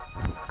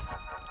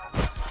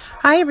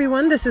Hi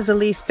everyone, this is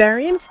Elise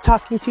Darian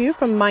talking to you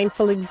from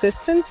Mindful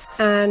Existence,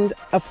 and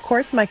of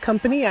course my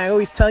company, I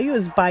always tell you,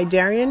 is By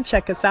Darian.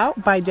 Check us out,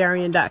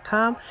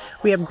 bydarian.com.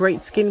 We have great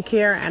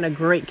skincare and a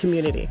great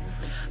community.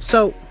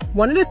 So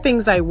one of the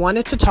things I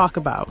wanted to talk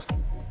about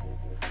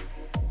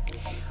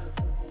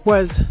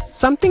was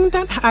something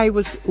that I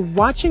was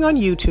watching on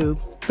YouTube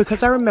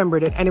because I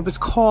remembered it, and it was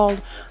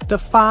called The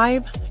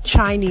Five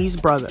Chinese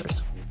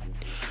Brothers.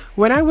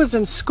 When I was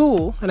in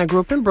school, and I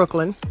grew up in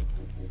Brooklyn,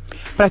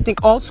 but I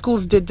think all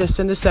schools did this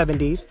in the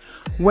 70s.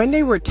 When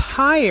they were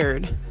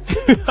tired,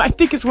 I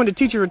think it's when the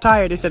teacher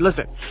retired, they said,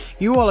 listen,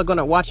 you all are going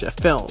to watch a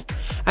film.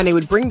 And they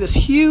would bring this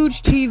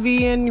huge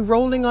TV in,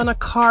 rolling on a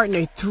cart,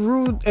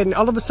 and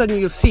all of a sudden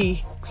you'll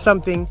see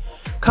something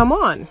come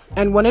on.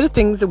 And one of the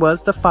things, it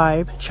was The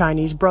Five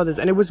Chinese Brothers.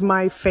 And it was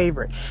my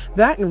favorite.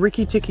 That and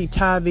Rikki Tikki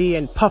Tavi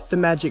and Puff the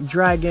Magic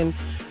Dragon.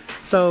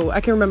 So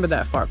I can remember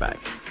that far back.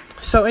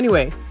 So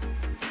anyway,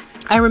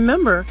 I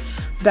remember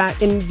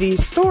that in the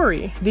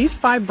story, these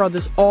five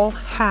brothers all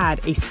had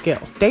a skill.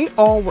 They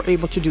all were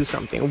able to do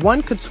something.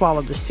 One could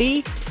swallow the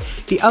sea.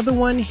 The other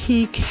one,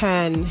 he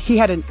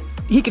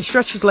could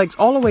stretch his legs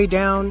all the way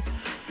down.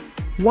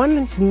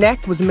 One's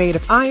neck was made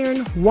of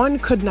iron. One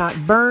could not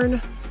burn.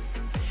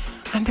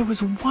 And there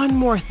was one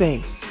more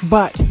thing.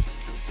 But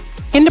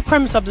in the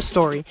premise of the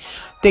story,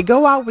 they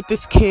go out with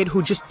this kid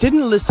who just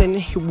didn't listen.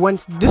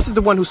 This is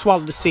the one who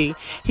swallowed the sea.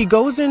 He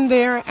goes in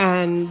there,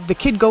 and the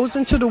kid goes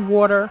into the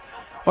water,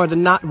 or the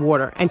not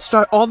water, and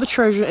start all the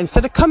treasure.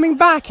 Instead of coming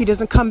back, he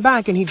doesn't come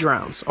back, and he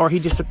drowns, or he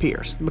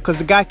disappears, because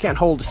the guy can't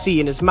hold the sea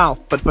in his mouth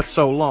but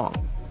so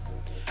long.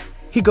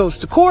 He goes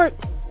to court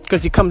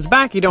because he comes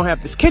back. You don't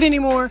have this kid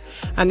anymore,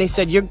 and they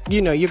said,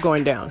 you're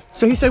going down.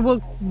 So he said,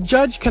 well,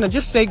 judge, can I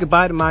just say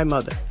goodbye to my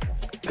mother?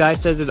 Guy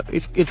says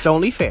it's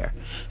only fair.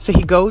 So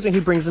he goes and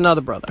he brings another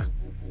brother.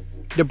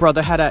 The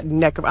brother had a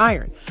neck of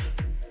iron.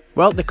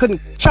 Well, they couldn't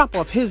chop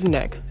off his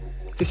neck.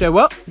 They said,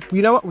 well,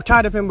 you know what? We're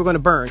tired of him. We're going to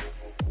burn.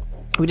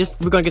 We're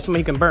going to get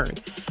somebody who can burn.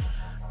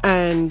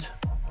 And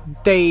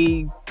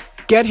they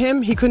get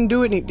him. He couldn't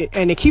do it.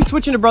 And they keep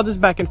switching the brothers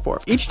back and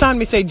forth. Each time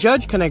they say,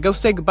 judge, can I go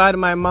say goodbye to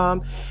my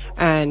mom?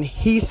 And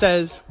he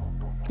says,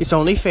 it's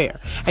only fair.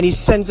 And he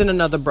sends in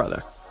another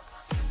brother.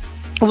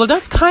 Well,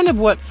 that's kind of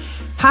what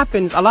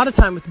happens a lot of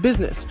time with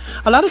business.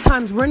 A lot of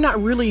times we're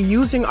not really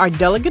using our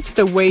delegates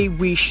the way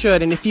we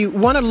should. And if you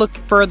want to look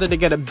further to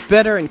get a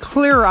better and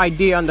clearer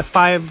idea on the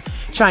five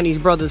Chinese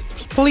brothers,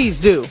 please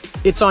do.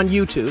 It's on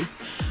YouTube.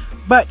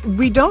 But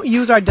we don't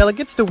use our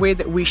delegates the way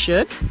that we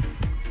should.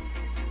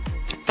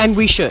 And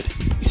we should.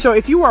 So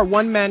if you are a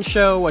one-man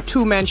show, a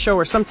two-man show,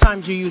 or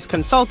sometimes you use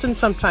consultants,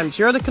 sometimes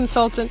you're the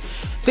consultant,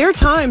 there are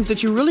times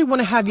that you really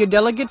want to have your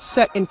delegates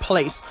set in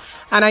place.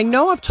 And I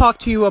know I've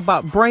talked to you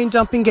about brain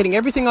dumping, getting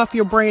everything off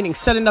your brain and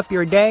setting up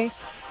your day.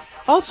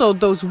 Also,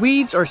 those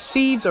weeds or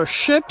seeds or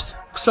ships.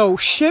 So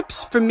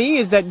ships for me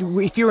is that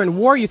if you're in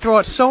war, you throw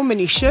out so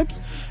many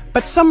ships.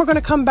 But some are going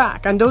to come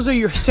back, and those are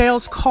your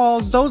sales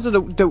calls. Those are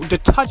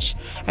the touch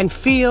and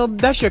feel.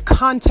 That's your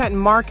content and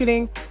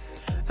marketing.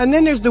 And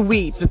then there's the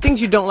weeds, the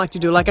things you don't like to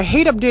do. Like, I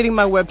hate updating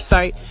my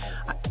website.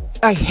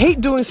 I hate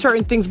doing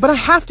certain things, but I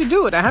have to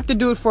do it. I have to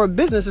do it for a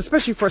business,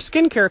 especially for a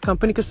skincare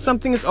company, because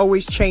something is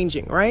always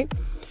changing, right?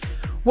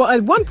 Well,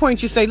 at one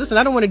point you say, listen,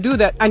 I don't want to do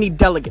that. I need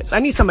delegates. I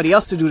need somebody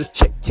else to do this,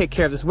 take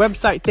care of this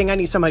website thing. I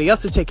need somebody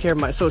else to take care of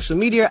my social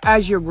media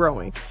as you're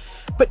growing.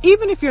 But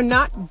even if you're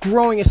not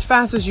growing as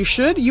fast as you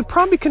should, you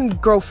probably can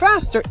grow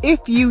faster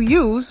if you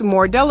use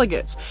more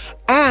delegates.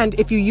 And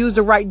if you use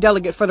the right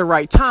delegate for the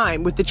right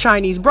time. With the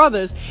Chinese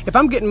brothers, if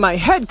I'm getting my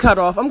head cut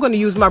off, I'm going to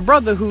use my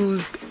brother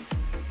who's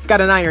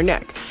got an iron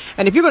neck.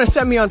 And if you're going to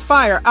set me on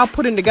fire, I'll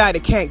put in the guy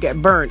that can't get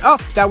burned. Oh,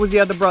 that was the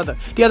other brother.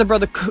 The other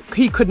brother,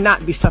 he could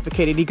not be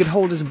suffocated. He could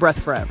hold his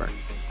breath forever.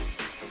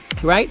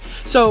 Right?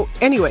 So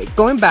anyway,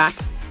 going back,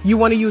 you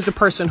want to use the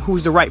person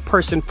who's the right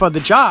person for the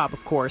job,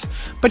 of course,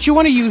 but you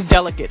want to use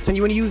delegates, and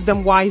you want to use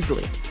them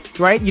wisely,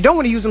 right? You don't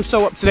want to use them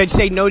so up so they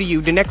say no to you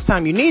the next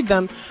time you need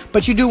them,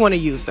 but you do want to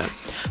use them.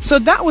 So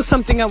that was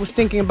something I was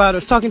thinking about. I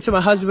was talking to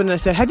my husband, and I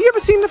said, have you ever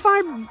seen The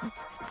Five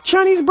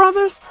Chinese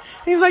Brothers?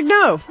 And he's like,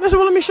 no. I said,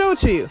 well, let me show it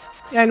to you.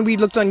 And we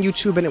looked on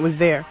YouTube, and it was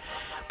there.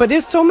 But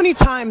there's so many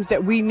times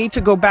that we need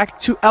to go back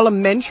to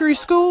elementary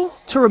school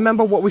to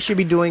remember what we should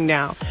be doing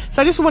now.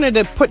 So I just wanted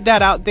to put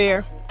that out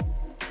there.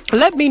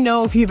 Let me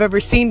know if you've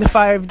ever seen The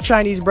Five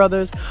Chinese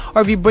Brothers,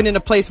 or if you've been in a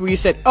place where you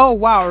said, oh,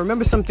 wow, I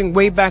remember something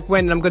way back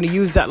when, and I'm going to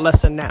use that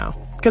lesson now.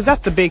 Because that's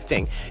the big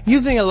thing,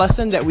 using a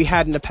lesson that we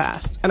had in the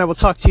past. And I will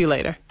talk to you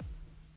later.